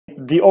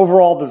the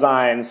overall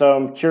design. So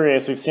I'm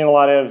curious, we've seen a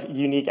lot of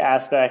unique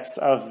aspects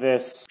of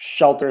this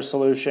shelter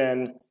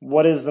solution.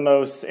 What is the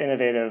most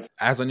innovative?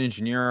 As an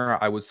engineer,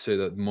 I would say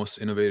that the most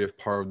innovative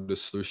part of the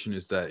solution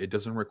is that it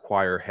doesn't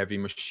require heavy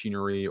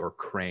machinery or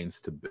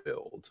cranes to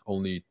build,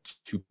 only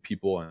two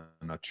people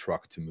and a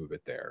truck to move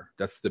it there.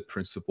 That's the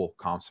principal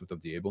concept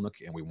of the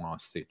Ablenook, and we want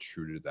to stay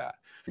true to that.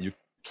 You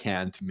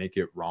can't make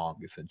it wrong,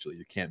 essentially.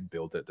 You can't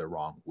build it the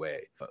wrong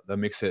way. That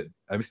makes the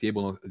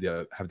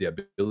Ablenook have the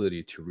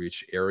ability to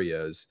reach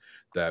areas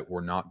that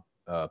were not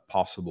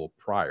possible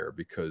prior,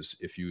 because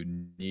if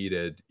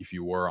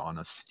you were on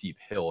a steep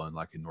hill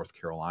in North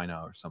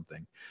Carolina or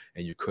something,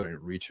 and you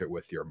couldn't reach it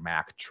with your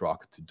Mack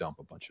truck to dump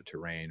a bunch of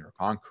terrain or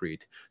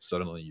concrete,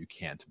 suddenly you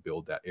can't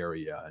build that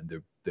area, and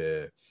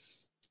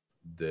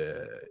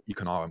the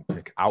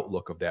economic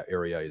outlook of that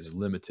area is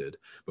limited.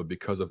 But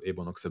because of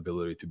Ablenook's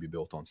ability to be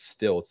built on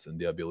stilts and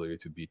the ability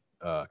to be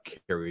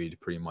carried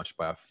pretty much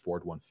by a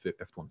Ford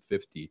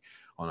F-150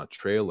 on a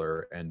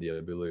trailer, and the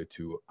ability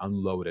to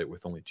unload it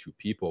with only two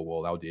people,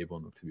 will allow the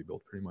Ablenook to be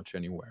built pretty much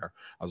anywhere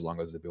as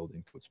long as the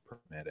building codes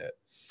permit it.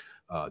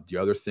 The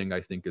other thing I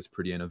think is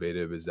pretty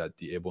innovative is that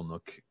the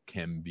Ablenook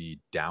can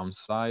be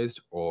downsized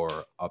or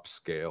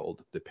upscaled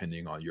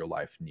depending on your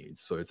life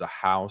needs. So it's a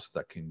house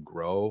that can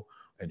grow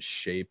and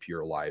shape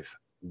your life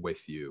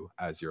with you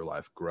as your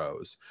life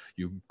grows.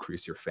 You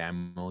increase your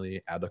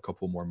family, add a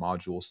couple more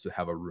modules to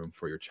have a room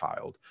for your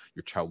child.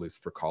 Your child leaves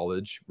for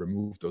college,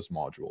 remove those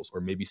modules,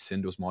 or maybe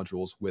send those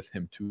modules with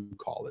him to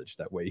college.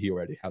 That way he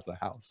already has a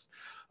house.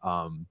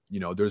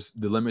 There's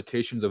the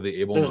limitations of the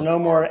There's Ablenook no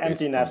more are empty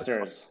based on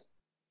nesters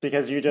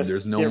because you there's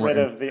just no get more rid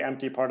of the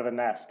empty part of the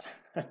nest.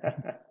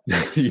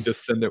 you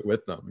just send it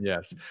with them.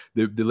 Yes.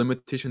 The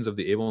limitations of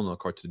the Ablenook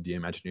are to the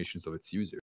imaginations of its users.